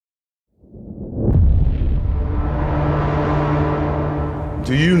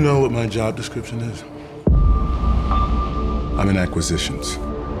Do you know what my job description is? I'm in acquisitions.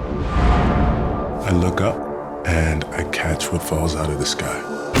 I look up and I catch what falls out of the sky.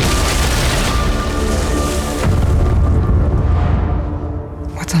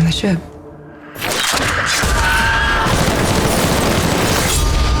 What's on the ship?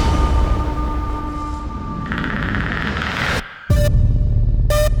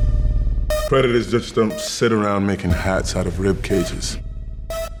 Predators just don't sit around making hats out of rib cages.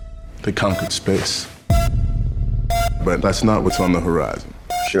 They conquered space. But that's not what's on the horizon.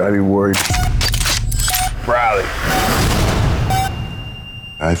 Should I be worried? Riley.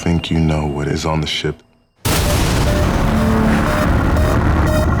 I think you know what is on the ship.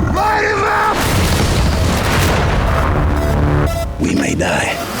 Light him up! We may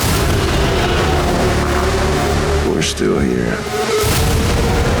die. We're still here.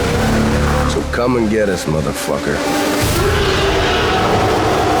 So come and get us, motherfucker.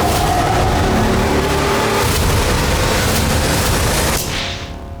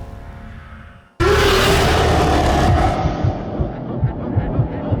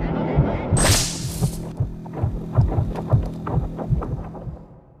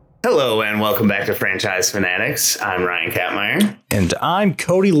 Hello and welcome back to Franchise Fanatics. I'm Ryan Katmeyer. And I'm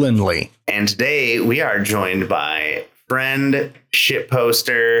Cody Lindley. And today we are joined by friend,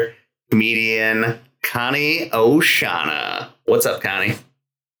 shitposter, comedian, Connie Oshana. What's up, Connie?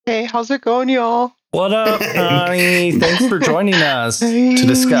 Hey, how's it going, y'all? What up, Connie? Thanks for joining us to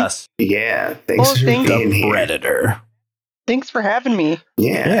discuss Yeah, thanks for thank being The here. Predator. Thanks for having me.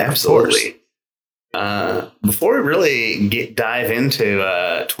 Yeah, Yeah, of absolutely. Before we really dive into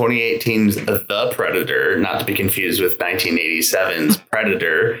 2018's The Predator, not to be confused with 1987's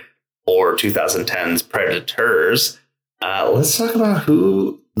Predator or 2010's Predators, let's talk about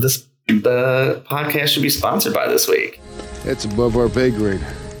who the podcast should be sponsored by this week. It's above our pay grade.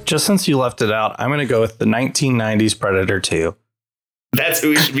 Just since you left it out, I'm going to go with the 1990s Predator 2. That's who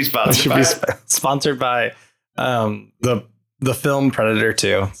we should be It sponsored should by. be sponsored by the film Predator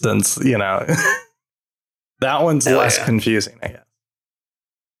 2, since, you know, that one's Hell less yeah. confusing, I guess.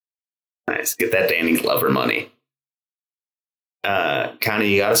 Nice. Get that Danny Glover money. Connie,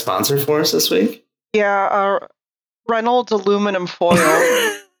 you got a sponsor for us this week? Yeah, Reynolds aluminum foil.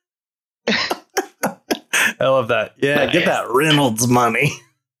 I love that. Yeah, Nice. get that Reynolds money.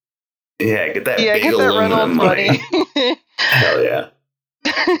 Yeah, get that Yeah, big get that aluminum Reynolds money. Hell yeah.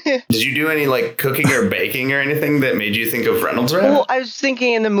 Did you do any like cooking or baking or anything that made you think of Reynolds Wrap? Well, I was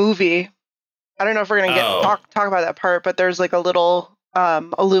thinking in the movie. I don't know if we're gonna talk about that part, but there's like a little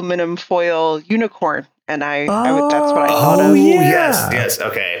aluminum foil unicorn, and that's what I thought Oh, of. yeah. Yes.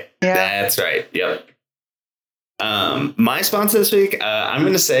 Okay. Yeah. That's right. Yep. My sponsor this week, I'm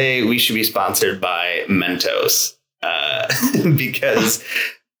going to say we should be sponsored by Mentos because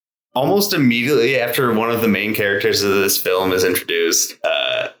almost immediately after one of the main characters of this film is introduced,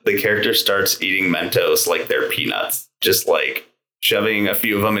 the character starts eating Mentos like they're peanuts, just like shoving a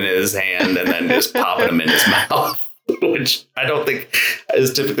few of them in his hand and then just popping them in his mouth, which I don't think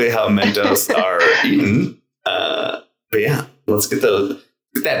is typically how Mentos are eaten. But yeah, let's get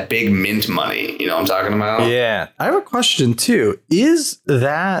that big mint money. You know what I'm talking about? Yeah. I have a question, too. Is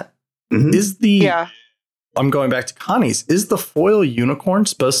that... Mhm. Is the... Yeah. I'm going back to Connie's. Is the foil unicorn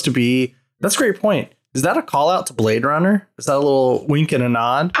supposed to be... That's a great point. Is that a call out to Blade Runner? Is that a little wink and a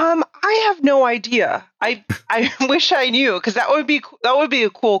nod? I have no idea. I wish I knew, because that would be a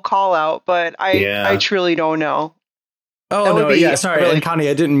cool call out, but I truly don't know. Oh, That would no. be Yeah, sorry. really- And Connie,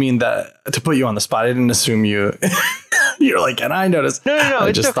 I didn't mean that to put you on the spot. I didn't assume you... You're like, and I noticed. No, I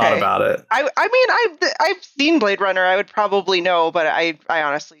it's just okay. thought about it. I mean, I've seen Blade Runner. I would probably know, but I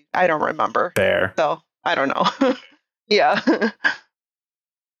honestly, I don't remember. Fair. So I don't know. Yeah.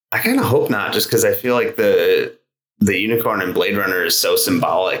 I kind of hope not, just because I feel like the unicorn in Blade Runner is so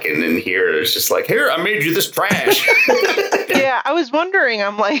symbolic, and in here it's just like, here, I made you this trash. Yeah. I was wondering,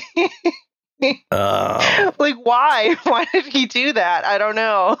 I'm like, like, why? Why did he do that? I don't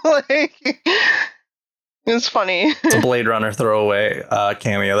know. Like, it's funny. It's a Blade Runner throwaway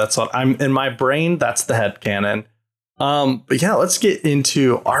cameo. That's what I'm in my brain. That's the headcanon. But yeah, let's get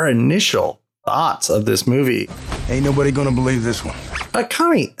into our initial thoughts of this movie. Ain't nobody gonna believe this one.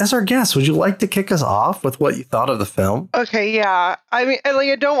 Connie, as our guest, would you like to kick us off with what you thought of the film? Okay. Yeah. I mean,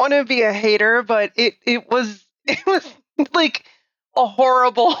 I don't want to be a hater, but it was like a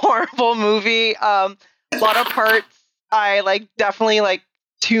horrible, horrible movie. A lot of parts I definitely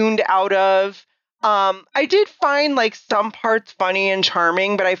tuned out of. I did find some parts funny and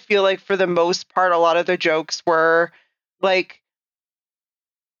charming, but I feel like for the most part, a lot of the jokes were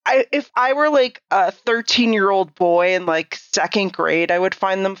if I were like a 13-year-old boy in like second grade, I would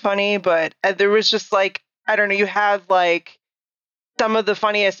find them funny. But there was just like, I don't know, you had like some of the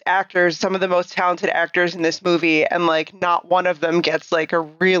funniest actors, some of the most talented actors in this movie, and like not one of them gets like a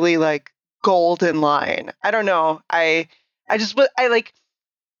really like golden line. I don't know. I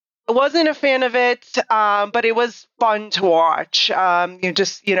wasn't a fan of it, but it was fun to watch.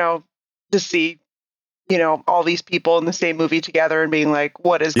 To see, all these people in the same movie together and being like,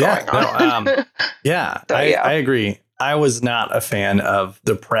 what is going on? I agree. I was not a fan of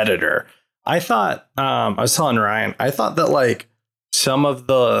The Predator. I thought, I was telling Ryan, I thought that like some of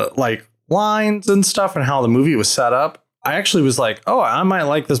the like lines and stuff and how the movie was set up, I actually was like, oh, I might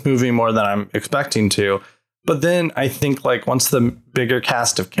like this movie more than I'm expecting to. But then I think like once the bigger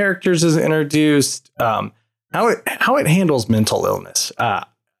cast of characters is introduced, how it handles mental illness,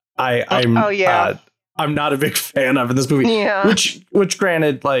 I'm not a big fan of in this movie. Yeah. Which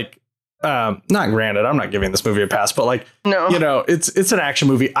granted, like, not granted, I'm not giving this movie a pass, but like, no, it's an action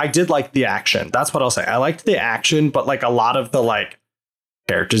movie. I did like the action. That's what I'll say. I liked the action, but like a lot of the like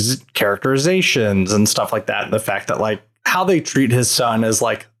characterizations and stuff like that, and the fact that like how they treat his son is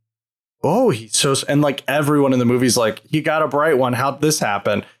like, oh, he's so, and like everyone in the movie's like, he got a bright one. How'd this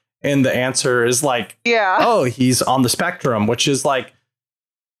happen? And the answer is like, oh, he's on the spectrum, which is like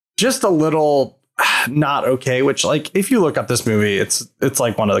just a little not okay. Which like, if you look up this movie, it's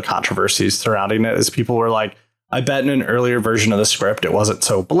like one of the controversies surrounding it is people were like, I bet in an earlier version of the script, it wasn't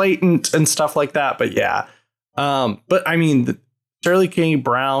so blatant and stuff like that. But yeah. But I mean, Shirley King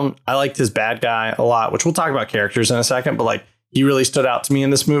Brown, I liked his bad guy a lot, which we'll talk about characters in a second, but like he really stood out to me in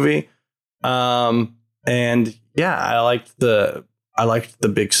this movie. And yeah, I liked the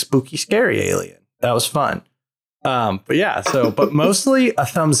big spooky scary alien. That was fun. But yeah, but mostly a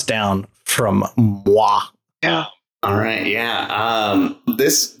thumbs down from moi. Yeah. All right. Yeah.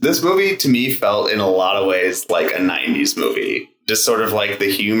 This movie to me felt in a lot of ways like a 90s movie, just sort of like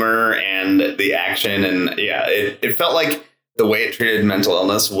the humor and the action. And yeah, it felt like the way it treated mental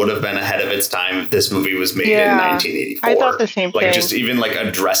illness would have been ahead of its time if this movie was made in 1984. I thought the same thing. Like just even like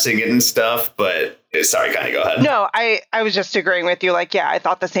addressing it and stuff. But sorry, Connie, go ahead. No, I was just agreeing with you. Like, yeah, I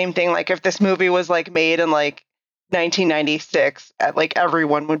thought the same thing. Like if this movie was like made in like 1996, like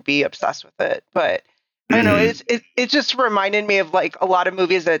everyone would be obsessed with it. But I don't know. It just reminded me of like a lot of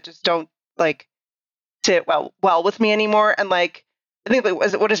movies that just don't like sit well with me anymore. And like I think like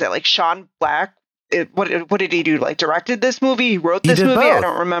what is it like Sean Black? What did he do? Like directed this movie? He wrote this movie? Both. I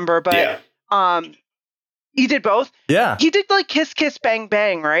don't remember, but he did both. Yeah, he did like Kiss Kiss Bang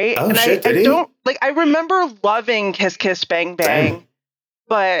Bang, right? Oh, and shit, I don't like. I remember loving Kiss Kiss Bang Bang, Dang.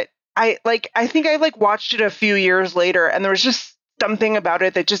 but I think I like watched it a few years later, and there was just something about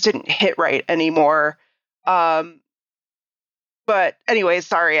it that just didn't hit right anymore. But anyway,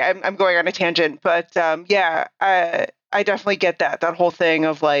 sorry, I'm going on a tangent. But yeah, I definitely get that whole thing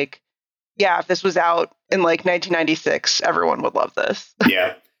of like, yeah, if this was out in like 1996, everyone would love this.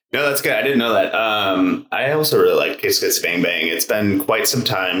 Yeah. No, that's good. I didn't know that. I also really like Kiss Kiss Bang Bang. It's been quite some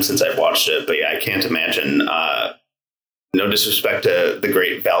time since I've watched it, but yeah, I can't imagine. No disrespect to the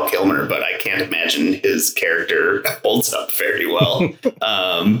great Val Kilmer, but I can't imagine his character holds up very well.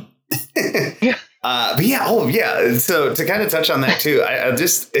 But yeah, so to kind of touch on that too, I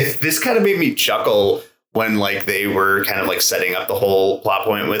just this kind of made me chuckle when like they were kind of like setting up the whole plot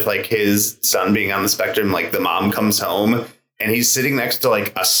point with like his son being on the spectrum. Like the mom comes home and he's sitting next to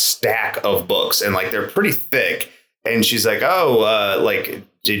like a stack of books and like they're pretty thick. And she's like, oh, like,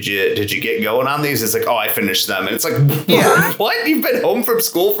 did you get going on these? It's like, oh, I finished them. And it's like, what? You've been home from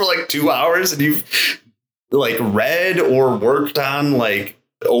school for like 2 hours and you've like read or worked on like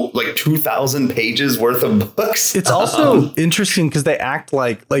 2,000 pages worth of books. It's also interesting because they act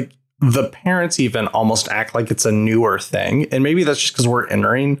like the parents even almost act like it's a newer thing. And maybe that's just because we're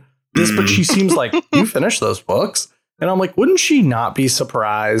entering this, but she seems like, you finished those books. And I'm like, wouldn't she not be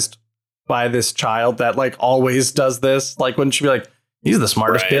surprised by this child that like always does this? Like, wouldn't she be like, he's the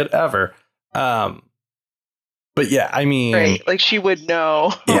smartest kid ever? But yeah, I mean, right. Like she would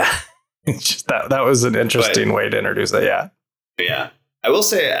know. Yeah. It's just that was an interesting way to introduce it. Yeah. Yeah. I will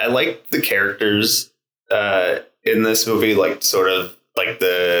say I like the characters in this movie, like sort of like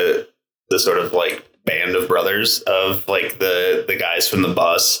the sort of like band of brothers of like the guys from the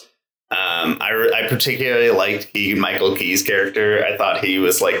bus. I particularly liked Michael Key's character. I thought he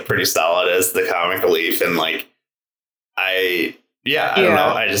was like pretty solid as the comic relief, and like I don't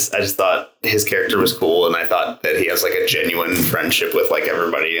know. I just thought his character was cool, and I thought that he has like a genuine friendship with like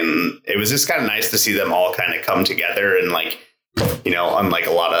everybody, and it was just kind of nice to see them all kind of come together and like, you know, unlike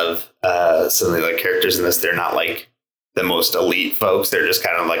a lot of some of the other characters in this, they're not like the most elite folks. They're just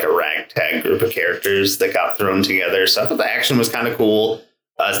kind of like a ragtag group of characters that got thrown together. So I thought the action was kind of cool.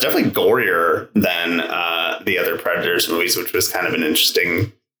 It's definitely gorier than the other Predators movies, which was kind of an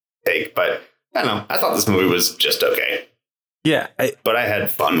interesting take. But I don't know. I thought this movie was just okay. Yeah. But I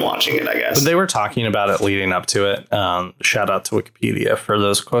had fun watching it, I guess. But they were talking about it leading up to it. Shout out to Wikipedia for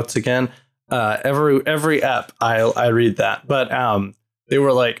those quotes again. Every ep, I read that. But they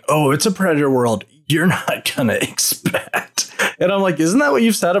were like, oh, it's a Predator world you're not going to expect. And I'm like, isn't that what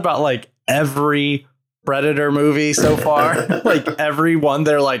you've said about like every Predator movie so far? Like every one,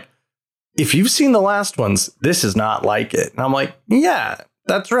 they're like, if you've seen the last ones, this is not like it. And I'm like, yeah,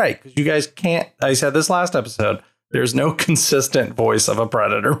 that's right. Because you guys can't. I said this last episode. There's no consistent voice of a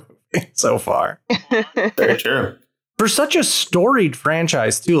Predator movie so far. Very true. For such a storied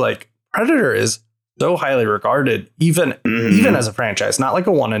franchise, too, like Predator is so highly regarded, even as a franchise, not like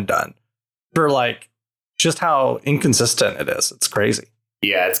a one and done. For like just how inconsistent it is. It's crazy.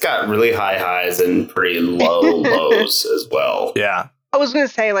 Yeah, it's got really high highs and pretty low lows as well. Yeah. I was going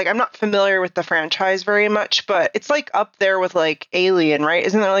to say, like, I'm not familiar with the franchise very much, but it's like up there with like Alien, right?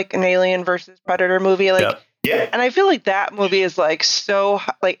 Isn't there like an Alien versus Predator movie? Like, yeah. And I feel like that movie is like so,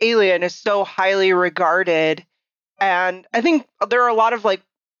 like Alien is so highly regarded. And I think there are a lot of like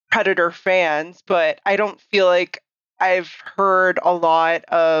Predator fans, but I don't feel like I've heard a lot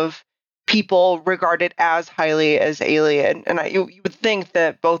of people regarded as highly as Alien. And you would think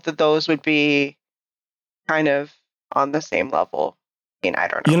that both of those would be kind of on the same level. I mean, I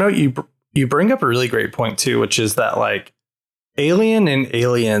don't know. You know, you bring up a really great point, too, which is that like Alien and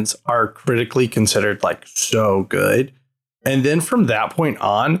Aliens are critically considered like so good. And then from that point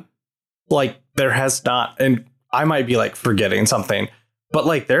on, like there has not, and I might be like forgetting something, but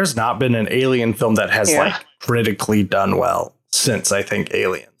like there's not been an Alien film that has like critically done well since I think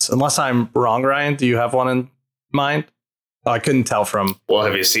Aliens. Unless I'm wrong, Ryan, do you have one in mind? I couldn't tell from. Well,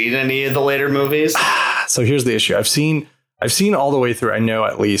 have you seen any of the later movies? So here's the issue. I've seen all the way through. I know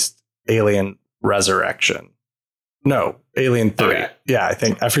at least Alien Resurrection. No, Alien 3. Okay. Yeah,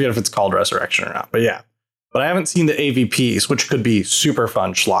 I forget if it's called Resurrection or not, but yeah. But I haven't seen the AVPs, which could be super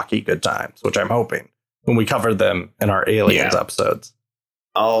fun, schlocky good times, which I'm hoping when we cover them in our Aliens episodes.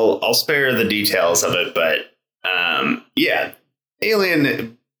 I'll spare the details of it, but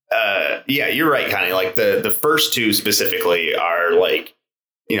Alien. You're right, Connie. Like the first two specifically are like,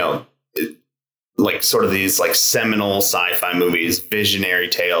 you know, like sort of these like seminal sci-fi movies, visionary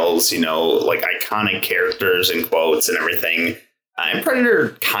tales, you know, like iconic characters and quotes and everything. And Predator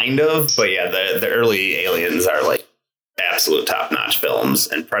kind of, but yeah, the early Aliens are like absolute top-notch films,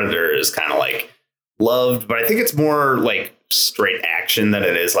 and Predator is kind of like loved, but I think it's more like straight action than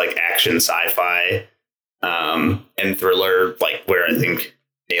it is like action sci-fi and thriller, like where I think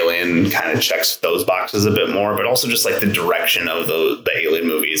Alien kind of checks those boxes a bit more, but also just like the direction of the Alien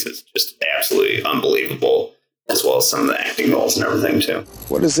movies is just absolutely unbelievable, as well as some of the acting roles and everything too.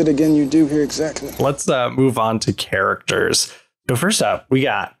 What is it again you do here exactly? Let's move on to characters. So first up, we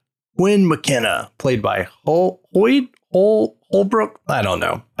got Quinn McKenna, played by Holbrook. I don't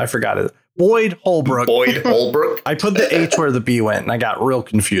know. I forgot it. Boyd Holbrook. I put the H where the B went, and I got real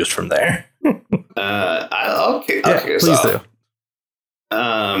confused from there. I'll kick please off. do.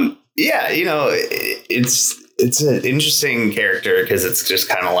 You know, it's an interesting character because it's just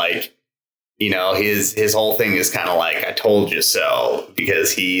kind of like, you know, his whole thing is kind of like, I told you so,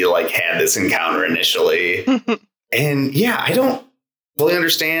 because he like had this encounter initially. And yeah, I don't fully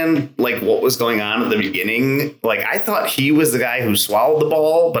understand like what was going on at the beginning. Like I thought he was the guy who swallowed the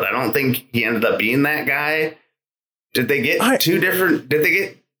ball, but I don't think he ended up being that guy. Did they get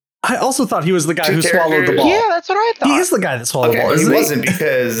I also thought he was the guy who swallowed the ball. Yeah, that's what I thought. He is the guy that swallowed the ball. He wasn't,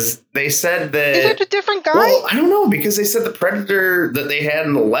 because they said that. Is it a different guy? Well, I don't know, because they said the Predator that they had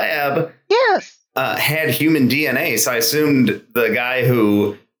in the lab had human DNA. So I assumed the guy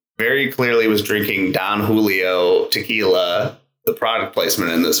who very clearly was drinking Don Julio tequila, the product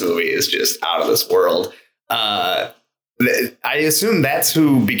placement in this movie is just out of this world. I assume that's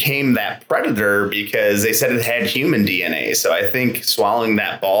who became that Predator, because they said it had human DNA. So I think swallowing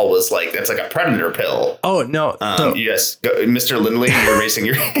that ball was like, that's like a Predator pill. Oh, no. Yes. Mr. Lindley, you're raising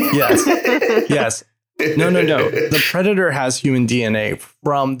your hand. Yes. No. The Predator has human DNA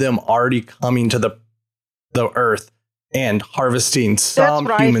from them already coming to the Earth and harvesting some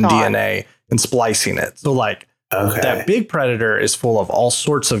human DNA and splicing it. So like that big Predator is full of all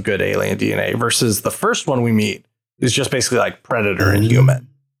sorts of good alien DNA, versus the first one we meet is just basically like Predator and human.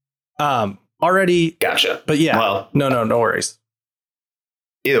 Already. Gotcha. But yeah, well, no worries.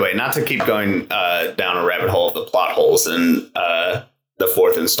 Either way, not to keep going down a rabbit hole of the plot holes in the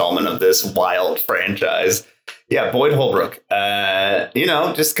fourth installment of this wild franchise. Yeah, Boyd Holbrook.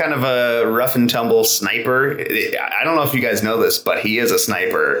 Just kind of a rough and tumble sniper. I don't know if you guys know this, but he is a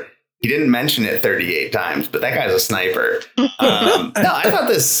sniper. He didn't mention it 38 times, but that guy's a sniper. No, I thought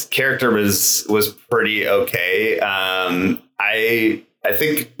this character was pretty okay. I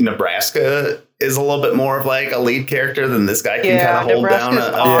think Nebraska is a little bit more of like a lead character than this guy can kind of hold down a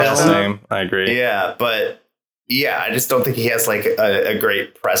Yeah, same. I agree. Yeah, but yeah, I just don't think he has like a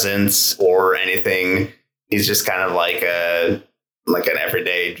great presence or anything. He's just kind of like an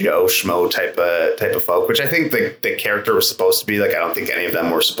everyday Joe Schmo type of folk, which I think the character was supposed to be like. I don't think any of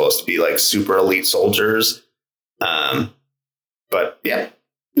them were supposed to be like super elite soldiers. But yeah, it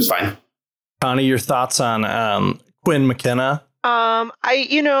was fine. Connie, your thoughts on Quinn McKenna? I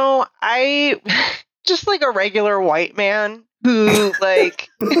just like a regular white man who like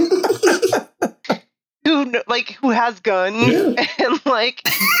who has guns and like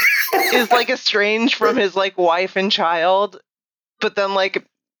is like estranged from his like wife and child, but then like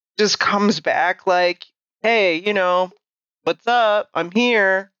just comes back like, hey, what's up? I'm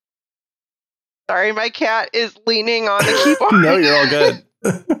here. Sorry, my cat is leaning on the keyboard. No, you're all good.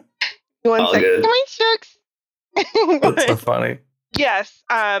 One second. Good. My shucks. That's so funny. Yes,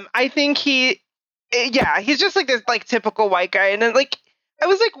 I think he's just like this like typical white guy, and then like I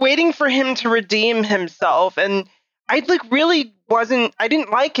was like waiting for him to redeem himself, and I didn't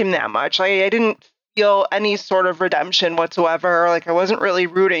like him that much. Like I didn't feel any sort of redemption whatsoever. Like I wasn't really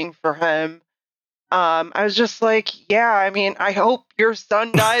rooting for him. I was just like, yeah, I mean, I hope your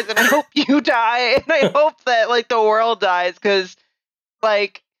son dies, and I hope you die, and I hope that like the world dies, because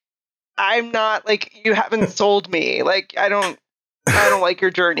like I'm not like, you haven't sold me. Like I don't like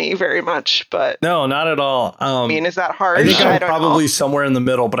your journey very much, but no, not at all. I mean, is that harsh? I think I'm don't probably know. somewhere in the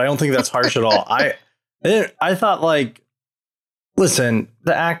middle, but I don't think that's harsh at all. I thought like, listen,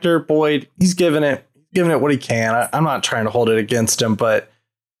 the actor Boyd, he's giving it what he can. I'm not trying to hold it against him, but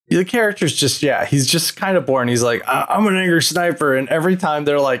the character's just, he's just kind of boring. He's like, I'm an angry sniper. And every time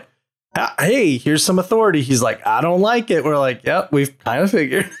they're like, hey, here's some authority, he's like, I don't like it. We're like, yep, we've kind of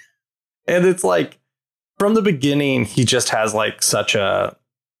figured. And it's like, from the beginning, he just has like such a,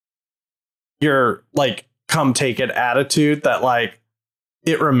 you're like, come take it attitude that like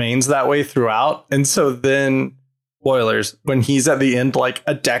it remains that way throughout. And so then, spoilers, when he's at the end, like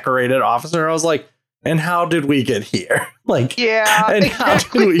a decorated officer, I was like, and how did we get here? Like, yeah, and how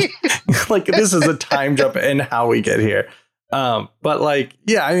did we, like, this is a time jump and how we get here. But like,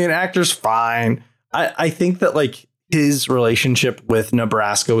 yeah, I mean, actor's fine. I think that like his relationship with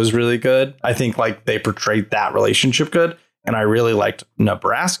Nebraska was really good. I think like they portrayed that relationship good, and I really liked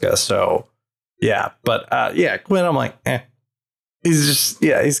Nebraska. So yeah, but Quinn, I'm like, he's just,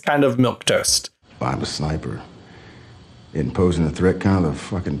 he's kind of milquetoast. I'm a sniper. Isn't posing a threat kind of the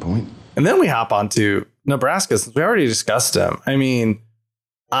fucking point? And then we hop onto Nebraska, since we already discussed him. I mean,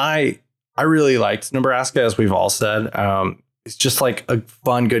 I really liked Nebraska, as we've all said. It's just like a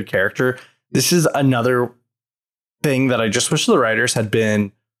fun, good character. This is another thing that I just wish the writers had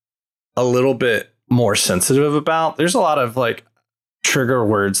been a little bit more sensitive about. There's a lot of like trigger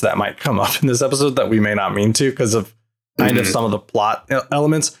words that might come up in this episode that we may not mean to, because of kind of some of the plot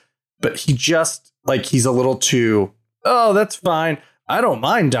elements. But he just like, he's a little too, oh, that's fine. I don't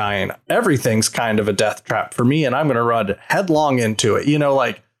mind dying. Everything's kind of a death trap for me, and I'm going to run headlong into it.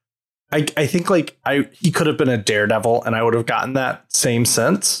 Like I think like he could have been a daredevil, and I would have gotten that same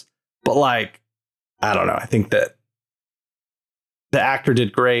sense. But like, I don't know. I think that the actor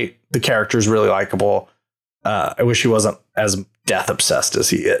did great. The character's really likable. I wish he wasn't as death obsessed as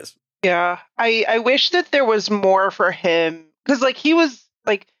he is. Yeah, I wish that there was more for him, because like he was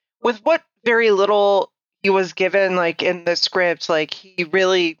like, with what very little he was given like in the script, like he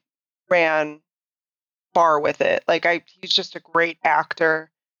really ran far with it. Like he's just a great actor,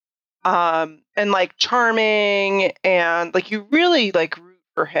 and like charming, and like you really like root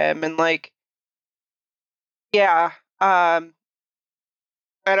for him, and like I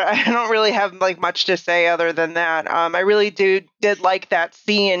don't really have like much to say other than that. I really did like that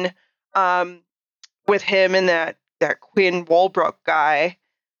scene with him and that Quinn Walbrook guy.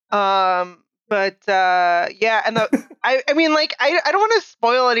 But and I mean, like, I don't want to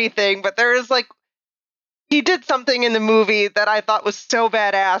spoil anything, but there is like, he did something in the movie that I thought was so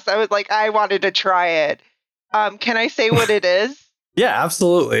badass. I was like, I wanted to try it. Can I say what it is? Yeah,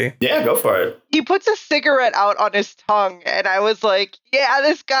 absolutely. Yeah, go for it. He puts a cigarette out on his tongue, and I was like, yeah,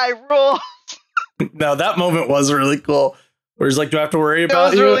 this guy rules. No, that moment was really cool. Where he's like, do I have to worry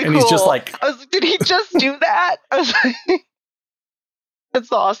about you? Really and cool. He's just like, I was like, did he just do that? I was like,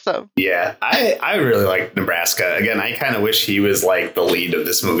 that's awesome. Yeah, I really like Nebraska. Again, I kind of wish he was like the lead of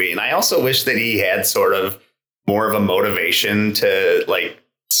this movie. And I also wish that he had sort of more of a motivation to like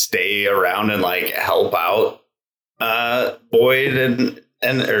stay around and like help out Boyd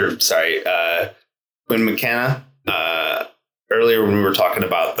Quinn McKenna. Earlier when we were talking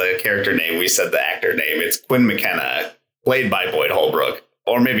about the character name, we said the actor name. It's Quinn McKenna, played by Boyd Holbrook,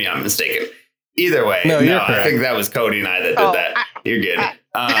 or maybe I'm mistaken. Either way, no, I think that was Cody and I that did that. You're good.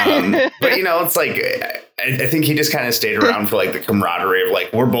 But you know, it's like I think he just kind of stayed around for like the camaraderie of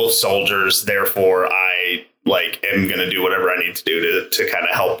like, we're both soldiers, therefore I like am gonna do whatever I need to do to kind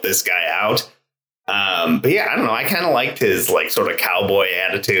of help this guy out. But yeah, I don't know. I kind of liked his like sort of cowboy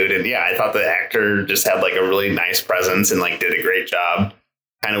attitude, and yeah, I thought the actor just had like a really nice presence and like did a great job.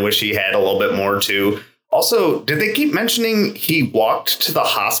 Kind of wish he had a little bit more too. Also, did they keep mentioning he walked to the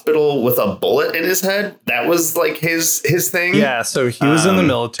hospital with a bullet in his head? That was like his thing. Yeah, so he was in the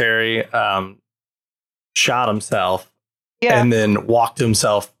military, shot himself, and then walked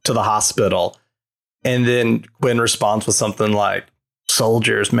himself to the hospital. And then Quinn responds with something like,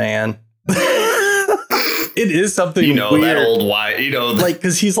 "Soldiers, man." It is something, you know, weird. That old white, you know, like,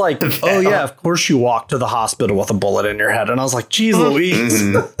 because he's like, "Oh yeah, of course you walked to the hospital with a bullet in your head," and I was like, "Geez,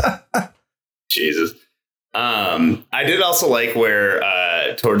 Louise." Jesus. I did also like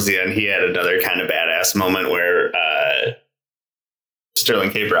where towards the end he had another kind of badass moment where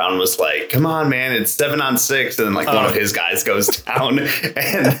Sterling K. Brown was like, "Come on, man, it's 7-on-6," and then like one of his guys goes down, and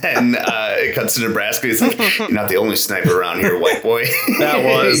then it cuts to Nebraska. He's like, "You're not the only sniper around here, white boy."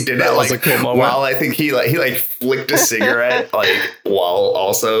 That was like, a cool moment. While I think he flicked a cigarette like while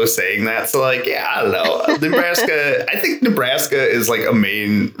also saying that. So like, yeah, I don't know. Nebraska. I think Nebraska is like a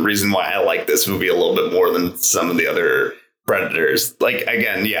main reason why I like this movie a little bit more than some of the other Predators. Like,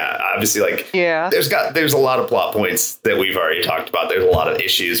 again, yeah, obviously, like, there's a lot of plot points that we've already talked about. There's a lot of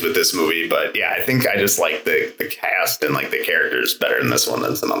issues with this movie, but yeah, I think I just like the cast and like the characters better in this one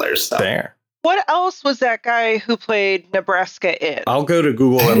than some others. So. There. What else was that guy who played Nebraska in? I'll go to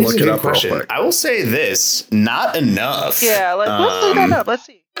Google and look it up real quick. I will say this: not enough. Yeah, let's look that up. Let's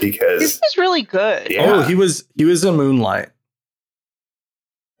see, because this was really good. Yeah. Oh, he was in Moonlight.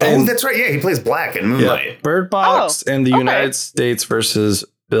 Oh, that's right. Yeah, he plays Black in Moonlight. Yeah. Bird Box and the United States versus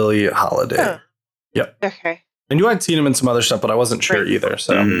Billie Holiday. Huh. Yep. Okay. I knew I'd seen him in some other stuff, but I wasn't sure either.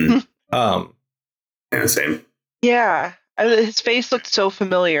 So, yeah, same. Yeah, his face looked so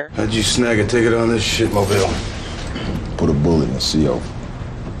familiar. How'd you snag a ticket on this shitmobile? Put a bullet in the CO.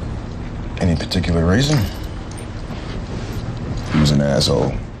 Any particular reason? He was an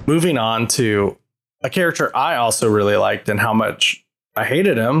asshole. Moving on to a character I also really liked and how much I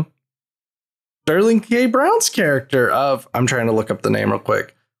hated him. Sterling K. Brown's character of, I'm trying to look up the name real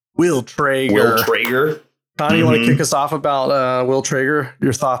quick, Will Traeger. Will Traeger. Connie, you want to kick us off about Will Traeger?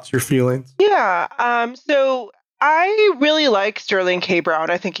 Your thoughts, your feelings? Yeah. So I really like Sterling K. Brown.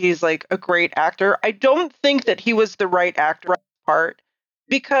 I think he's like a great actor. I don't think that he was the right actor part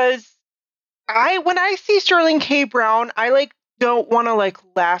because when I see Sterling K. Brown, I like don't want to like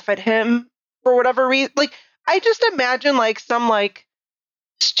laugh at him for whatever reason. Like I just imagine like some like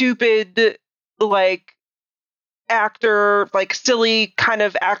stupid like actor, like silly kind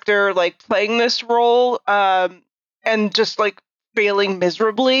of actor, like playing this role and just like failing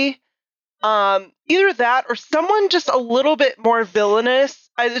miserably. Either that or someone just a little bit more villainous.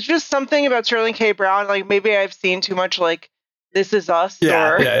 It's just something about Sterling K. Brown. Like maybe I've seen too much like This Is Us.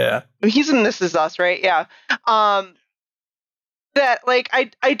 Yeah. He's in This Is Us, right? Yeah. That like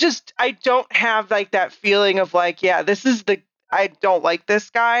I don't have like that feeling of like, yeah, I don't like this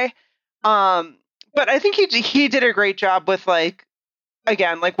guy. But I think he did a great job with like,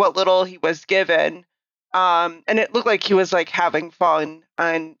 again, like what little he was given. And it looked like he was like having fun,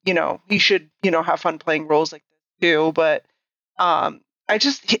 and you know, he should, you know, have fun playing roles like this too. But I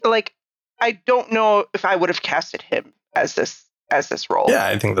just like, I don't know if I would have casted him as this role. Yeah,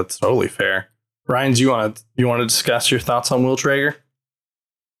 I think that's totally fair. Ryan, do you want to discuss your thoughts on Will Traeger?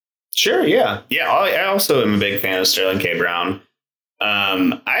 Sure. Yeah. I also am a big fan of Sterling K. Brown.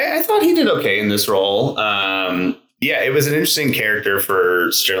 I thought he did okay in this role. Yeah, it was an interesting character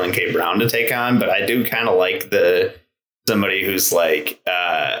for Sterling K. Brown to take on, but I do kind of like somebody who's like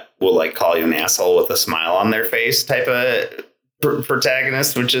will like call you an asshole with a smile on their face type of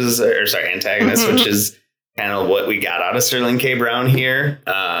antagonist, which is kind of what we got out of Sterling K. Brown here.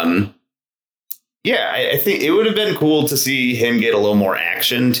 Yeah, I think it would have been cool to see him get a little more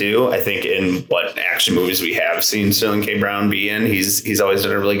action too. I think in what action movies we have seen Sterling K. Brown be in, he's always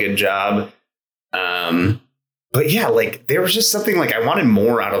done a really good job. But yeah, like there was just something like I wanted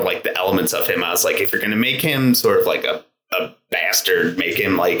more out of like the elements of him. I was like, if you're going to make him sort of like a bastard, make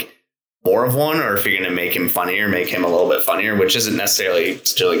him like more of one, or if you're going to make him funnier, make him a little bit funnier, which isn't necessarily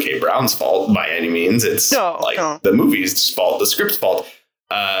Sterling K. Brown's fault by any means. It's the movie's fault, the script's fault.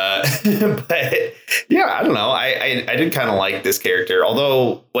 But yeah, I don't know. I did kind of like this character,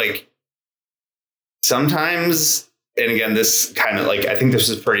 although like sometimes, and again, this kind of like, I think this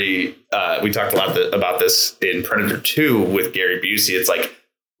is pretty, we talked a lot about this in Predator 2 with Gary Busey. It's like,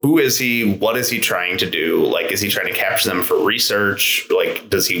 who is he? What is he trying to do? Like, is he trying to capture them for research? Like,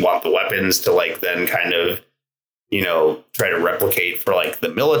 does he want the weapons to like then kind of, you know, try to replicate for like the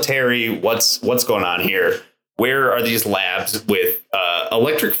military? What's going on here? Where are these labs with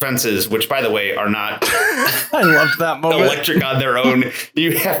electric fences, which, by the way, are not I loved that moment. Electric on their own.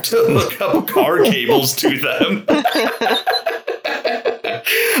 You have to look up car cables to them.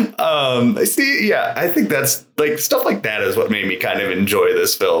 See, yeah, I think that's like stuff like that is what made me kind of enjoy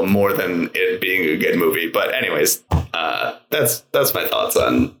this film more than it being a good movie. But anyways, that's my thoughts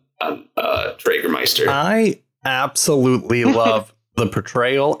on Traegermeister. I absolutely love the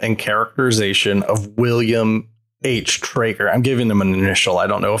portrayal and characterization of William H. Traeger. I'm giving him an initial. I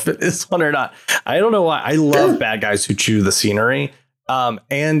don't know if it is one or not. I don't know why. I love bad guys who chew the scenery.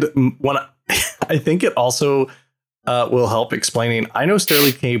 And when I think it also will help explaining. I know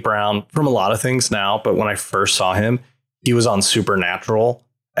Sterling K. Brown from a lot of things now, but when I first saw him, he was on Supernatural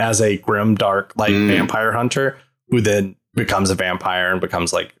as a grim, dark, like vampire hunter who then becomes a vampire and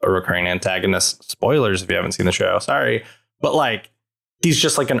becomes like a recurring antagonist. Spoilers if you haven't seen the show. Sorry. But like, he's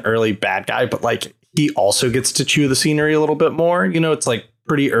just like an early bad guy, but like he also gets to chew the scenery a little bit more. You know, it's like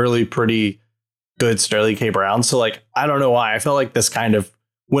pretty early, pretty good Sterling K. Brown. So like, I don't know why I felt like this kind of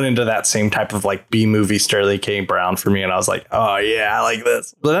went into that same type of like B movie Sterling K. Brown for me. And I was like, oh yeah, I like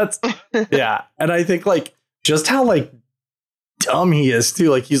this. But that's yeah. And I think like just how like dumb he is too.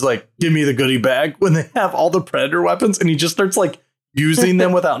 Like he's like, give me the goodie bag when they have all the Predator weapons and he just starts like using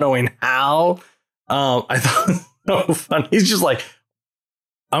them without knowing how. I thought it was so funny. He's just like,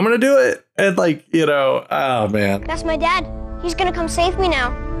 I'm going to do it. And like, you know, oh man. That's my dad. He's going to come save me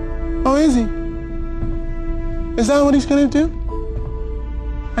now. Oh, is he? Is that what he's gonna do?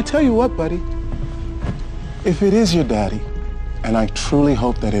 I tell you what, buddy. If it is your daddy, and I truly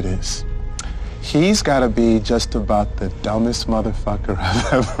hope that it is, he's gotta be just about the dumbest motherfucker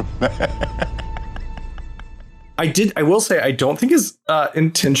I've ever met. I will say, I don't think his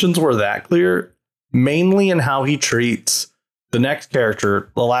intentions were that clear, mainly in how he treats the next character,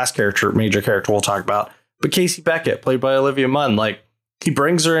 the last character, major character we'll talk about, but Casey Beckett, played by Olivia Munn. Like, he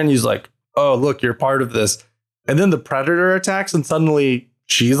brings her in, he's like, oh, look, you're part of this. And then the Predator attacks and suddenly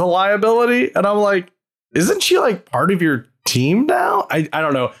she's a liability. And I'm like, isn't she like part of your team now? I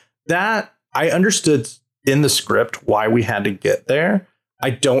don't know. That I understood in the script why we had to get there.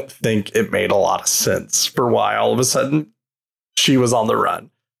 I don't think it made a lot of sense for why all of a sudden she was on the run.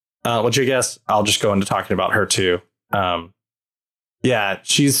 Which I guess I'll just go into talking about her too. Yeah,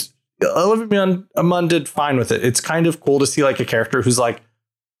 Olivia Munn did fine with it. It's kind of cool to see like a character who's like,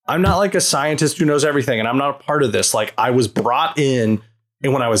 I'm not like a scientist who knows everything and I'm not a part of this. Like I was brought in,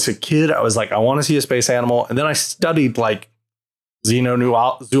 and when I was a kid, I was like, I want to see a space animal. And then I studied like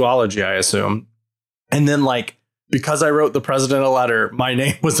xenozoology, I assume. And then like, because I wrote the president a letter, my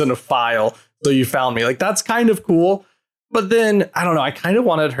name was in a file. So you found me. Like, that's kind of cool. But then, I don't know, I kind of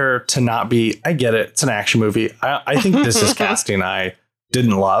wanted her to not be, I get it, it's an action movie. I think this is casting I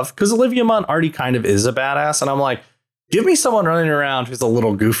didn't love, because Olivia Munn already kind of is a badass. And I'm like, give me someone running around who's a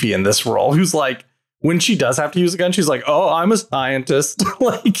little goofy in this role, who's like, when she does have to use a gun, she's like, oh, I'm a scientist.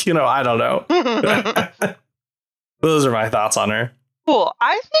 Like, you know, I don't know. Those are my thoughts on her. Cool.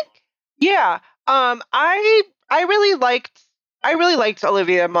 I think, yeah. I really liked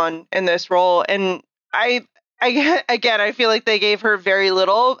Olivia Munn in this role, and I feel like they gave her very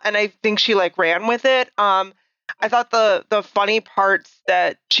little, and I think she like ran with it. I thought the funny parts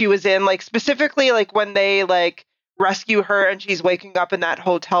that she was in, like specifically like when they like rescue her and she's waking up in that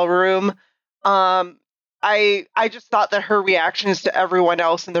hotel room. I just thought that her reactions to everyone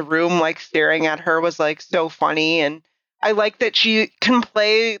else in the room, like staring at her, was like so funny, and I like that she can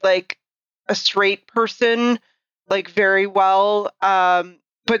play like a straight person like very well,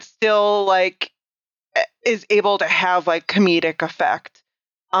 but still like is able to have like comedic effect.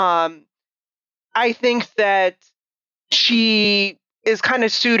 I think that she is kind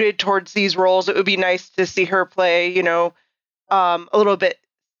of suited towards these roles. It would be nice to see her play, you know, a little bit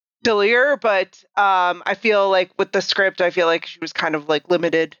sillier, but I feel like with the script, I feel like she was kind of like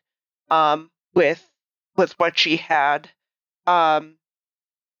limited with what she had. Yeah,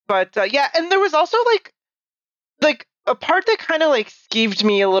 and there was also like a part that kind of like skeeved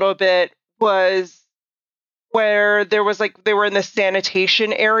me a little bit was where there was like they were in the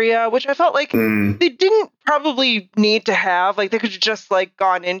sanitation area, which I felt like they didn't probably need to have. Like they could have just like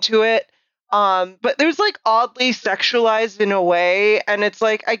gone into it. But there's like oddly sexualized in a way, and it's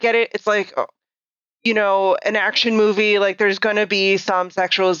like I get it. It's like an action movie. Like there's gonna be some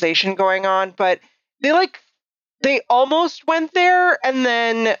sexualization going on, but they almost went there and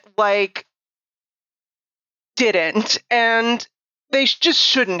then like didn't, and they just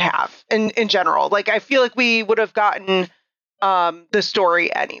shouldn't have in general. Like I feel like we would have gotten the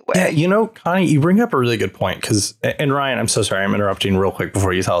story anyway. Yeah, Connie, you bring up a really good point and Ryan, I'm so sorry, I'm interrupting real quick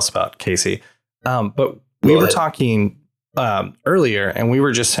before you tell us about Casey. But we were talking earlier and we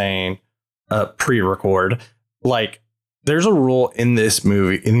were just saying pre-record, like there's a rule in these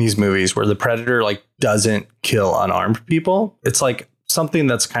movies where the predator like doesn't kill unarmed people. It's like something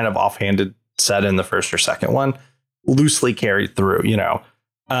that's kind of offhanded said in the first or second one, loosely carried through,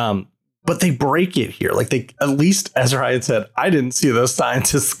 but they break it here. Like they, at least as Ryan said, I didn't see those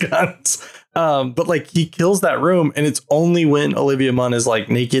scientists' guns. But like he kills that room and it's only when Olivia Munn is like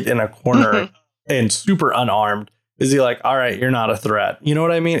naked in a corner and super unarmed is he like, all right, you're not a threat. You know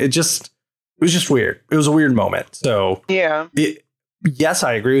what I mean? It was just weird. It was a weird moment. So yeah, yes,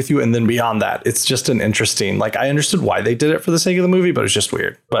 I agree with you. And then beyond that, it's just an interesting, like I understood why they did it for the sake of the movie, but it's just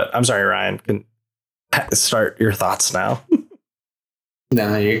weird. But I'm sorry, Ryan, can start your thoughts now.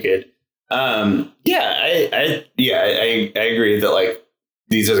 No, you're good. I agree that like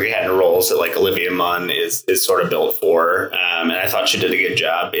these are the kind of roles that like Olivia Munn is sort of built for. And I thought she did a good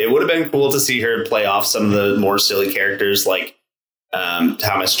job. It would have been cool to see her play off some of the more silly characters like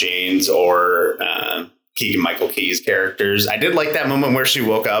Thomas Jane's or Keegan-Michael Key's characters. I did like that moment where she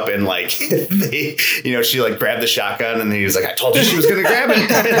woke up and like she like grabbed the shotgun and he was like, I told you she was going to grab it. And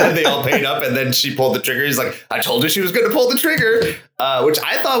then they all paid up and then she pulled the trigger. He's like, I told you she was going to pull the trigger, which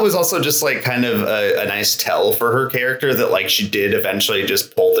I thought was also just like kind of a nice tell for her character that like she did eventually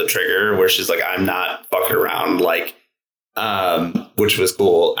just pull the trigger where she's like, I'm not fucking around, like which was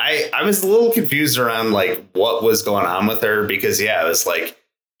cool. I was a little confused around like what was going on with her because it was like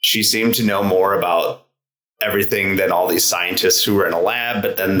she seemed to know more about everything than all these scientists who were in a lab,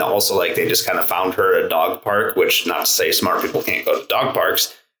 but then also like they just kind of found her at a dog park, which not to say smart people can't go to dog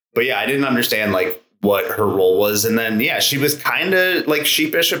parks, but I didn't understand like what her role was. And then she was kind of like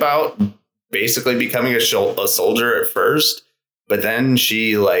sheepish about basically becoming a soldier at first, but then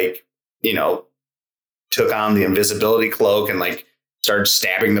she like took on the invisibility cloak and like started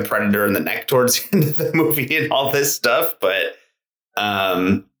stabbing the predator in the neck towards the end of the movie and all this stuff. But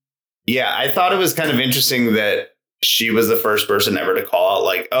I thought it was kind of interesting that she was the first person ever to call out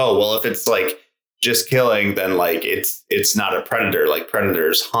like, oh, well, if it's like just killing, then like it's not a predator, like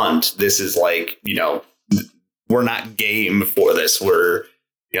predators hunt. This is like, we're not game for this. We're,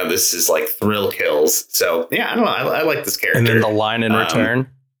 this is like thrill kills. So, I don't know. I like this character. And then the line in return,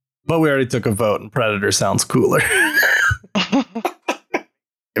 but we already took a vote and predator sounds cooler. That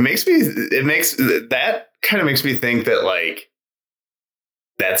kind of makes me think that like,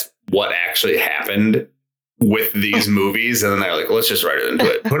 that's what actually happened with these movies. And then they're like, let's just write it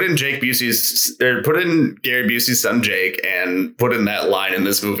into it. Put in Gary Busey's son, Jake, and put in that line in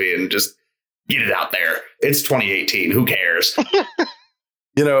this movie and just get it out there. It's 2018. Who cares?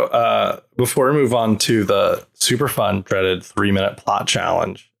 Before we move on to the super fun, dreaded 3-minute plot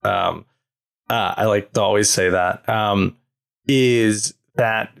challenge, I like to always say that, is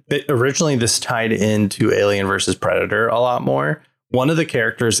that originally this tied into Alien versus Predator a lot more. One of the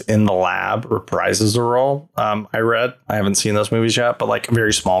characters in the lab reprises a role. I haven't seen those movies yet, but like a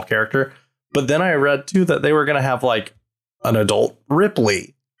very small character. But then I read too that they were going to have like an adult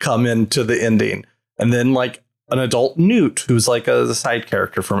Ripley come into the ending, and then like an adult Newt, who's like a side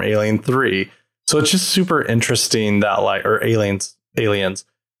character from Alien 3. So it's just super interesting that like, or aliens,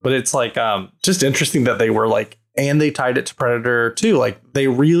 but it's like just interesting that they were like, and they tied it to Predator too. Like they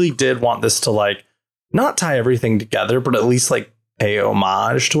really did want this to like not tie everything together, but at least like pay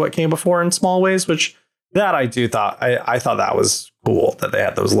homage to what came before in small ways, which that I thought that was cool that they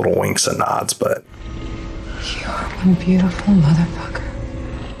had those little winks and nods. But you're one beautiful motherfucker.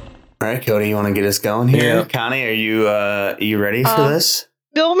 All right, Cody, you want to get us going here? Yeah. Connie, are you ready for this?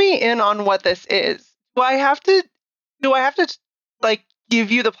 Fill me in on what this is. Do I have to like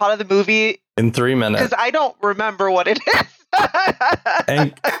give you the plot of the movie in 3 minutes? Because I don't remember what it is.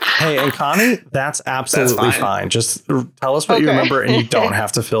 And Connie, that's absolutely fine. Just tell us what you remember, and you don't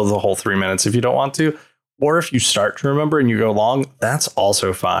have to fill the whole 3 minutes if you don't want to. Or if you start to remember and you go long, that's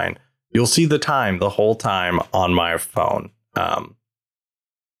also fine. You'll see the time the whole time on my phone.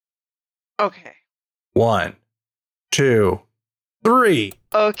 Okay. 1, 2, 3.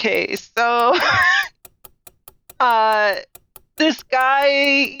 Okay, so This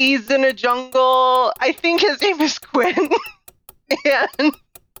guy, he's in a jungle. I think his name is Quinn. And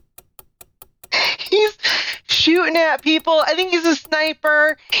he's shooting at people. I think he's a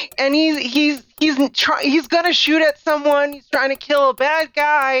sniper, and he's gonna shoot at someone. He's trying to kill a bad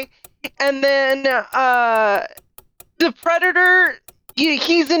guy, and then the predator.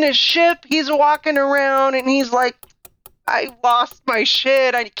 He's in his ship. He's walking around, and he's like, "I lost my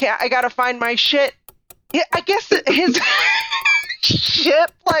shit. I gotta find my shit." Yeah, I guess his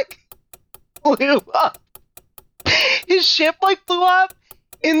ship like blew up. His ship like blew up.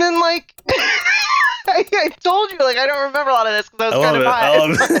 And then, like, I told you, like, I don't remember a lot of this because I was kind of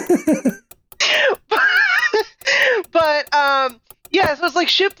high. But, yeah, so it's like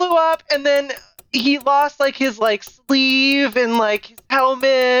ship blew up, and then he lost, like, his, like, sleeve and, like, his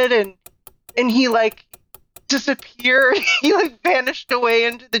helmet, and he, like, disappeared. He, like, vanished away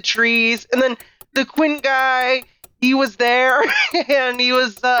into the trees. And then the Quinn guy, he was there, and he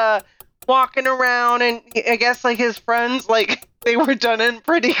was, walking around, and I guess, like, his friends, like, they were done in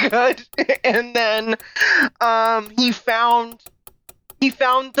pretty good. And then he found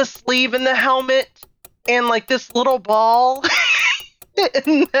the sleeve and the helmet and like this little ball.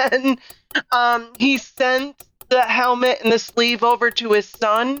 And then he sent the helmet and the sleeve over to his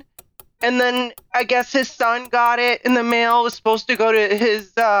son. And then I guess his son got it in the mail. It was supposed to go to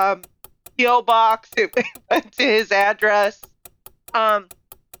his PO box. It went to his address.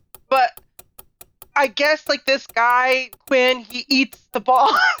 But I guess like this guy, Quinn, he eats the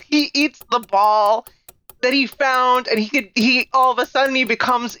ball. He eats the ball that he found, and he all of a sudden he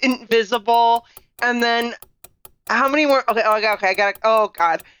becomes invisible. And then how many more? Okay, I got it. Oh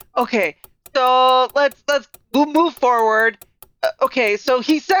God. Okay, so let's move forward. Okay, so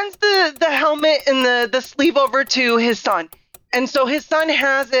he sends the helmet and the sleeve over to his son. And so his son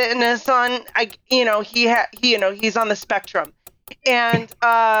has it, and his son, he's on the spectrum. And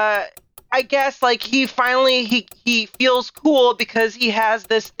I guess like he finally he feels cool because he has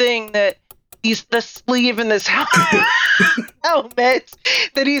this thing that he's the sleeve in this helmet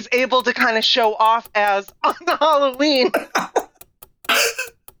that he's able to kind of show off as on Halloween.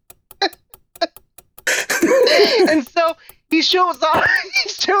 And so he shows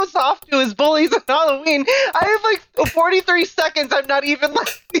off to his bullies on Halloween. I have like 43 seconds. I'm not even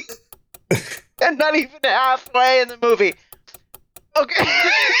halfway in the movie. Okay.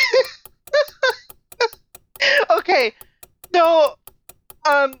 Okay, so,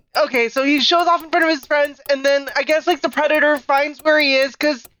 so he shows off in front of his friends, and then I guess, like, the predator finds where he is,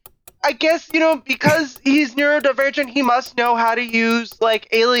 because I guess, because he's neurodivergent, he must know how to use, like,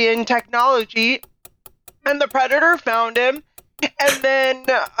 alien technology, and the predator found him, and then,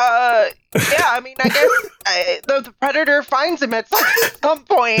 I guess the predator finds him at some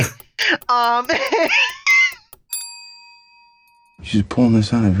point, She's pulling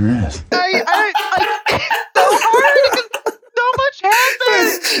this out of your ass. so hard. So much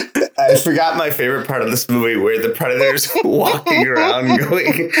happened. I forgot my favorite part of this movie where the predator's walking around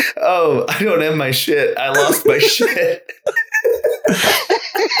going, "Oh, I don't have my shit. I lost my shit."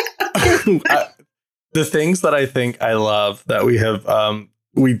 The things that I think I love that we have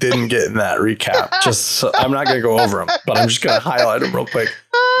we didn't get in that recap. I'm not going to go over them, but I'm just going to highlight them real quick.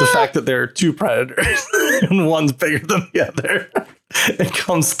 The fact that there are two predators and one's bigger than the other and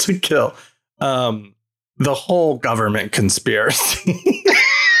comes to kill. The whole government conspiracy.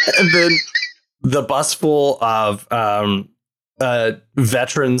 And then the bus full of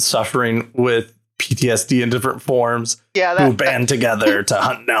veterans suffering with PTSD in different forms who band together to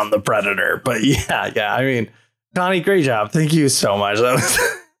hunt down the predator. But yeah. I mean, Connie, great job. Thank you so much.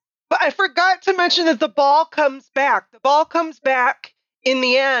 But I forgot to mention that the ball comes back. The ball comes back in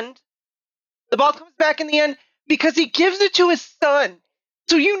the end. Because he gives it to his son.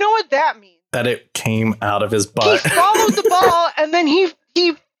 So you know what that means. That it came out of his butt. He swallowed the ball, and then he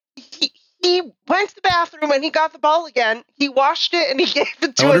went to the bathroom and he got the ball again. He washed it and he gave it to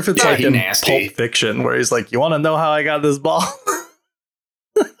his son. I wonder if it's like in Pulp Fiction where he's like, "You want to know how I got this ball?"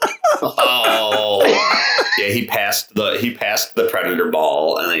 Oh, yeah. He passed the predator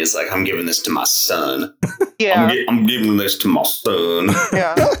ball, and he's like, "I'm giving this to my son." Yeah, I'm giving this to my son.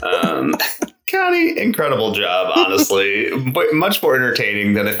 Yeah. Connie, incredible job, honestly. But much more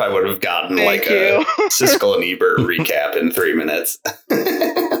entertaining than if I would have gotten a Siskel and Ebert recap in 3 minutes. Do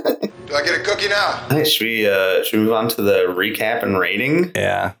I get a cookie now? Right, should we move on to the recap and rating?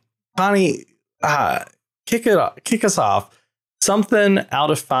 Yeah. Connie, kick us off. Something out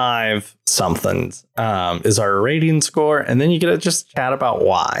of 5 somethings is our rating score, and then you get to just chat about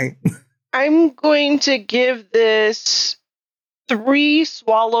why. I'm going to give this 3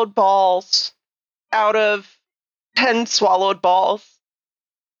 swallowed balls out of 10 swallowed balls.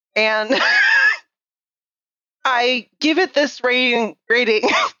 And I give it this rating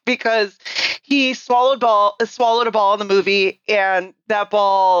because he swallowed a ball in the movie, and that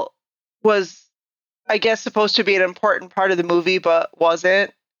ball was, I guess, supposed to be an important part of the movie, but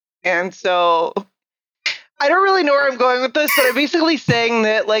wasn't. And so I don't really know where I'm going with this, but I'm basically saying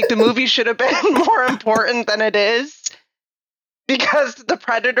that like the movie should have been more important than it is, because the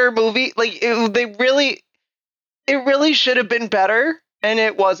Predator movie, like it really should have been better, and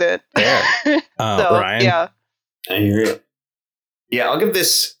it wasn't. Yeah. So, Ryan? yeah. I agree. Yeah, I'll give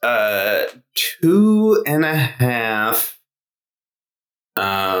this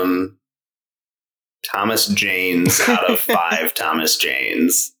 2.5 Thomas Janes out of 5 Thomas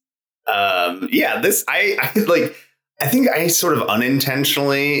Janes. This I think I sort of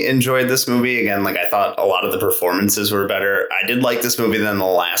unintentionally enjoyed this movie. Again, like I thought a lot of the performances were better. I did like this movie than the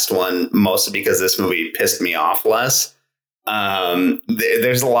last one, mostly because this movie pissed me off less.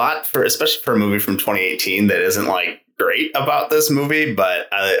 There's a lot especially for a movie from 2018 that isn't like great about this movie, but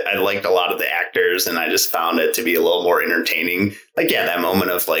I liked a lot of the actors, and I just found it to be a little more entertaining. Like, yeah, that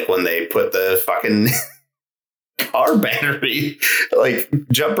moment of like when they put the fucking car battery, like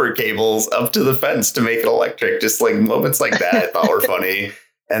jumper cables up to the fence to make it electric, just like moments like that I thought were funny.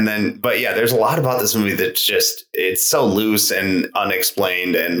 And then, but yeah, there's a lot about this movie that's just, it's so loose and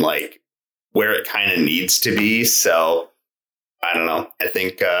unexplained and like where it kind of needs to be. So I don't know. I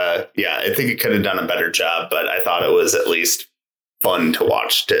think, I think it could have done a better job, but I thought it was at least fun to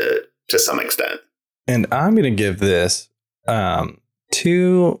watch to some extent. And I'm going to give this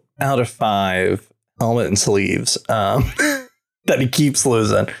 2 out of 5 helmet and sleeves that he keeps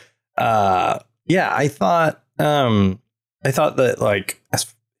losing. I thought that like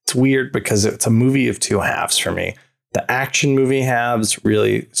it's weird because it's a movie of 2 halves for me. The action movie halves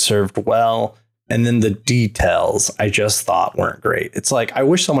really served well. And then the details I just thought weren't great. It's like, I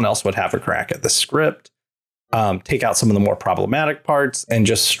wish someone else would have a crack at the script, take out some of the more problematic parts and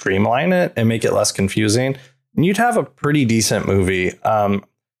just streamline it and make it less confusing. And you'd have a pretty decent movie.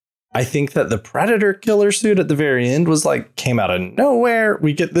 I think that the Predator killer suit at the very end was like, came out of nowhere.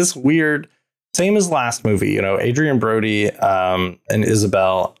 We get this weird, same as last movie, Adrian Brody and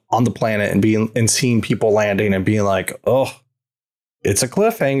Isabel on the planet and seeing people landing and being like, oh, it's a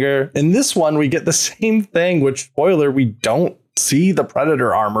cliffhanger. In this one, we get the same thing, which, spoiler, we don't see the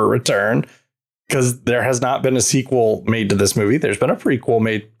Predator armor return because there has not been a sequel made to this movie. There's been a prequel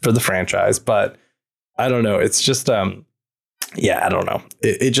made for the franchise, but I don't know. It's just, I don't know.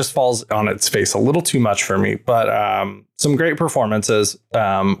 It just falls on its face a little too much for me, but some great performances,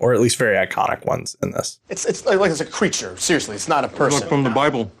 or at least very iconic ones in this. It's like it's a creature. Seriously, it's not a person. Look, from the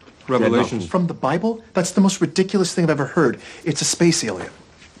Bible. Revelations. From the Bible? That's the most ridiculous thing I've ever heard. It's a space alien.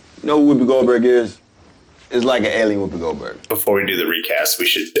 You know who Whoopi Goldberg is? It's like an alien Whoopi Goldberg. Before we do the recast, we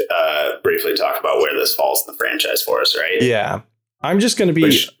should briefly talk about where this falls in the franchise for us, right? Yeah. I'm just going to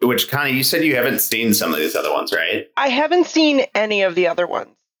be... Which, Connie, you said you haven't seen some of these other ones, right? I haven't seen any of the other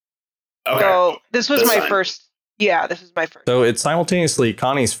ones. Okay. So this was my first. Yeah, this is my first. So it's simultaneously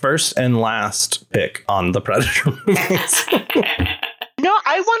Connie's first and last pick on the Predator movies. No,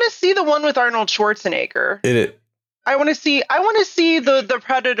 I want to see the one with Arnold Schwarzenegger. I want to see the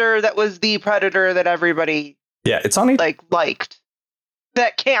Predator that was the Predator that everybody it's on liked.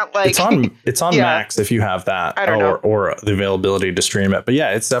 That can't like it's on Max if you have that or the availability to stream it. But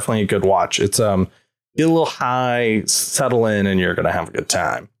yeah, it's definitely a good watch. It's get a little high, settle in, and you're gonna have a good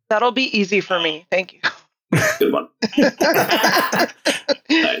time. That'll be easy for me. Thank you. Good one.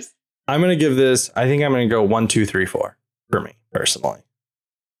 Nice. I'm gonna give this. I think I'm gonna go 1, 2, 3, 4 for me personally.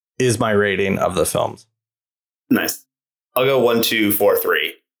 Is my rating of the films. Nice. I'll go 1, 2, 4,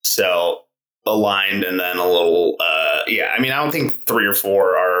 3. So aligned, and then a little. I mean, I don't think 3 or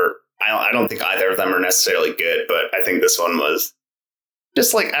 4 are. I don't think either of them are necessarily good, but I think this one was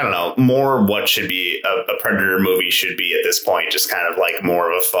just like, I don't know, more what should be a Predator movie should be at this point. Just kind of like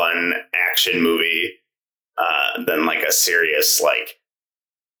more of a fun action movie than like a serious like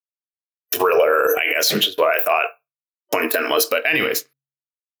thriller, I guess, which is what I thought 2010 was. But anyways.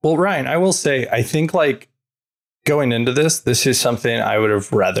 Well, Ryan, I will say, I think like going into this is something I would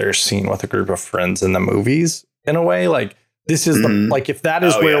have rather seen with a group of friends in the movies in a way. Like this is like, if that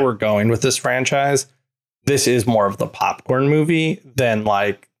is where we're going with this franchise, this is more of the popcorn movie than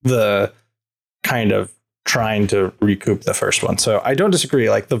like the kind of trying to recoup the first one. So I don't disagree.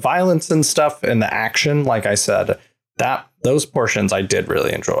 Like the violence and stuff and the action, like I said, those portions I did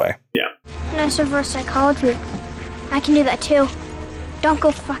really enjoy. Yeah. Nice reverse psychology. I can do that too. Don't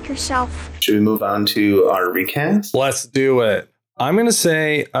go fuck yourself. Should we move on to our recast? Let's do it. I'm going to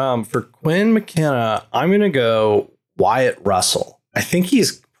say for Quinn McKenna, I'm going to go Wyatt Russell. I think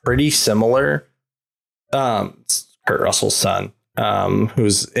he's pretty similar. Kurt Russell's son,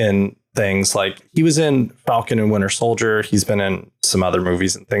 who's in things like he was in Falcon and Winter Soldier. He's been in some other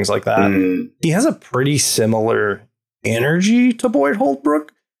movies and things like that. He has a pretty similar energy to Boyd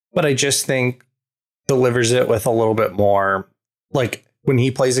Holbrook, but I just think delivers it with a little bit more, like when he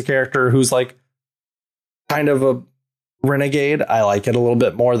plays a character who's like kind of a renegade, I like it a little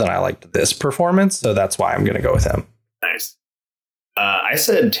bit more than I liked this performance. So that's why I'm going to go with him. Nice. I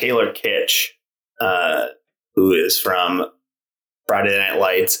said Taylor Kitsch, who is from Friday Night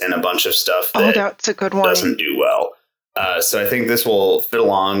Lights and a bunch of stuff that that's a good one. Doesn't do well. So I think this will fit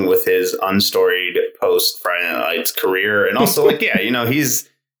along with his unstoried post Friday Night Lights career. And also like, yeah, you know, he's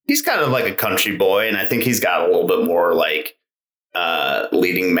kind of like a country boy. And I think he's got a little bit more like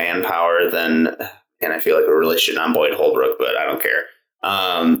leading manpower than, and I feel like we're really shitting on Boyd Holbrook, but I don't care.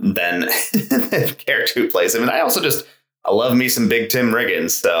 Than the character who plays him. And I also I love me some Big Tim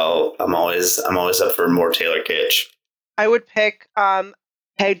Riggins. So I'm always up for more Taylor Kitsch. I would pick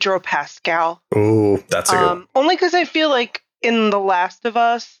Pedro Pascal. Ooh, that's a good one. Only because I feel like in The Last of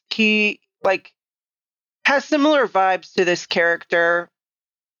Us, he like has similar vibes to this character,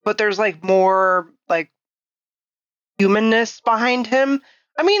 but there's like more like humanness behind him.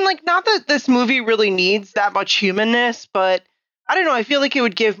 I mean, like, not that this movie really needs that much humanness, but I don't know. I feel like it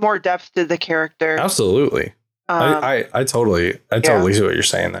would give more depth to the character. Absolutely. I totally see what you're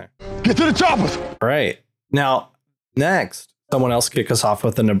saying there. Get to the chopper. Right. Now, next, someone else kick us off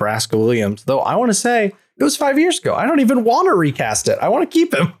with the Nebraska Williams, though I want to say it was 5 years ago. I don't even want to recast it. I want to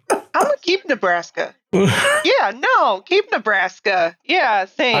keep him. I'm going to keep Nebraska. Keep Nebraska. Yeah,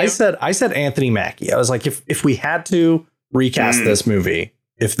 same. I said Anthony Mackie. I was like, if we had to recast this movie,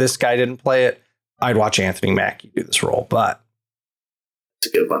 if this guy didn't play it, I'd watch Anthony Mackie do this role. But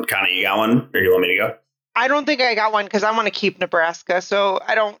it's a good one. Connie, you got one? Or do you want me to go? I don't think I got one because I want to keep Nebraska, so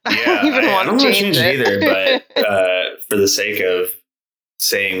I don't even want to change it either. But for the sake of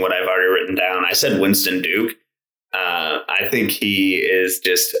saying what I've already written down, I said Winston Duke. I think he is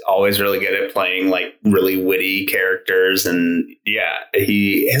just always really good at playing like really witty characters, and yeah,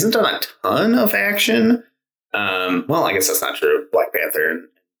 he hasn't done a ton of action. Well, I guess that's not true. Black Panther and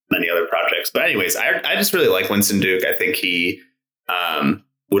many other projects, but anyways, I just really like Winston Duke. I think he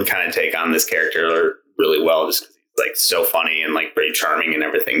would kind of take on this character really well, just because he's like so funny and like pretty charming and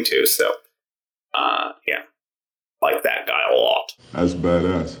everything too. So, yeah, like that guy a lot. That's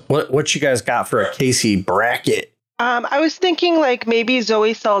badass. What you guys got for a Casey bracket? I was thinking like maybe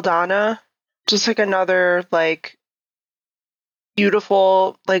Zoe Saldana, just like another like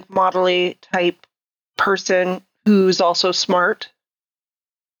beautiful like modelly type person who's also smart.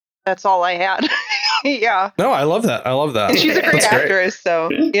 That's all I had. Yeah. No, I love that. And she's a great actress, so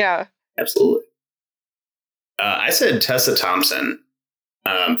yeah. Absolutely. I said Tessa Thompson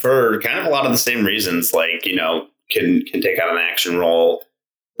for kind of a lot of the same reasons, like, you know, can take on an action role,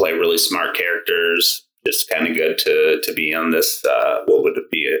 play really smart characters, just kind of good to be on this, what would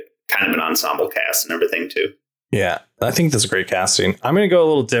it be, a kind of an ensemble cast and everything too. Yeah, I think that's great casting. I'm going to go a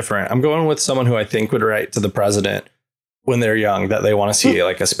little different. I'm going with someone who I think would write to the president when they're young that they want to see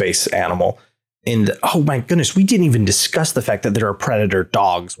like a space animal. And oh my goodness, we didn't even discuss the fact that there are predator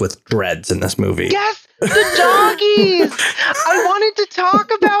dogs with dreads in this movie. Yes, the doggies. I wanted to talk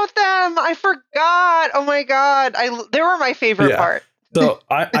about them. I forgot. Oh my God. They were my favorite part. So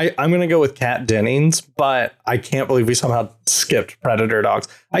I'm going to go with Kat Dennings, but I can't believe we somehow skipped predator dogs.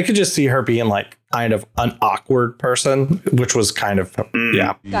 I could just see her being like kind of an awkward person, which was kind of,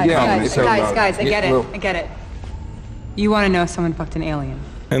 yeah. Guys, I get it. You want to know if someone fucked an alien.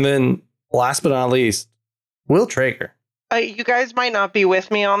 And then last but not least, Will Traeger. You guys might not be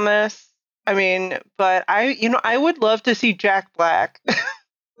with me on this. I mean, but I would love to see Jack Black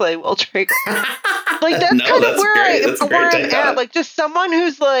play Will Traeger. Like that's kind of where I'm at. Like just someone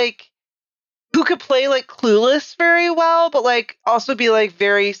who's like who could play like Clueless very well, but like also be like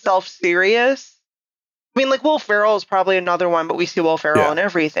very self-serious. I mean, like Will Ferrell is probably another one, but we see Will Ferrell in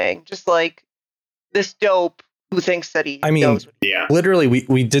everything. Just like this dope who thinks that he knows. Literally,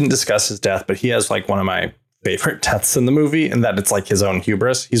 we didn't discuss his death, but he has like one of my favorite deaths in the movie, and that it's like his own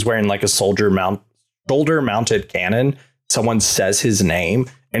hubris. He's wearing like a shoulder-mounted cannon. Someone says his name,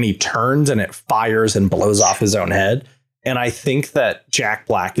 and he turns, and it fires and blows off his own head. And I think that Jack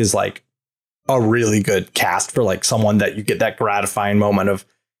Black is like a really good cast for like someone that you get that gratifying moment of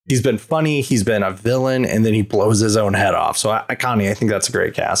he's been funny, he's been a villain, and then he blows his own head off. So Connie, I think that's a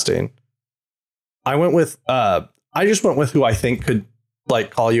great casting. I just went with who I think could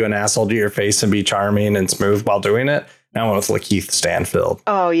like call you an asshole to your face and be charming and smooth while doing it. I went with Lakeith Stanfield.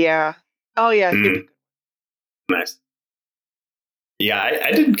 Oh yeah. Nice. Yeah,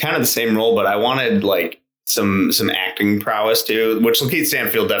 I did kind of the same role, but I wanted like some acting prowess too, which Lakeith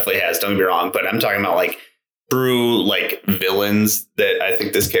Stanfield definitely has. Don't get me wrong, but I'm talking about like true like villains that I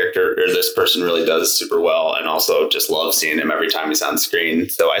think this character or this person really does super well, and also just love seeing him every time he's on screen.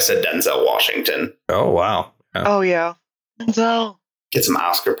 So I said Denzel Washington. Oh wow. Yeah. Oh yeah, Denzel. Get some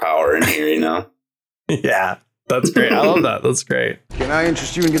Oscar power in here, you know. Yeah, that's great. I love that. That's great. Can I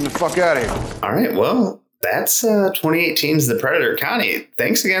interest you in getting the fuck out of here? All right, well, that's 2018's The Predator. Connie,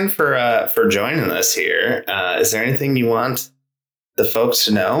 thanks again for joining us here. Is there anything you want the folks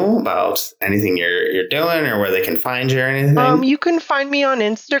to know about anything you're doing or where they can find you or anything? You can find me on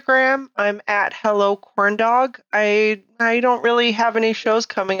Instagram. I'm at Hello Corndog. I don't really have any shows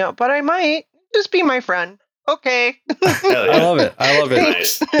coming up, but I might. Just be my friend. Okay. I love it.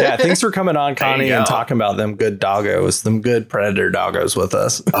 Nice. Yeah, thanks for coming on, Connie, and talking about them good doggos, them good Predator doggos with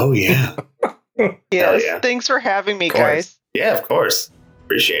us. Oh, yeah. Yes. Yeah. Thanks for having me, guys. Yeah, of course.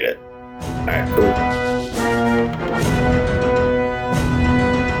 Appreciate it. All right, cool.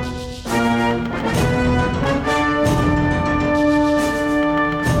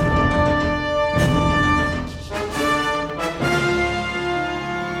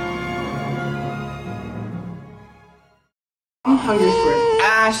 I'm hungry for an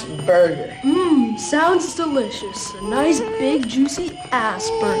ass burger. Sounds delicious. A nice, big, juicy ass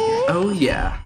burger. Oh, yeah.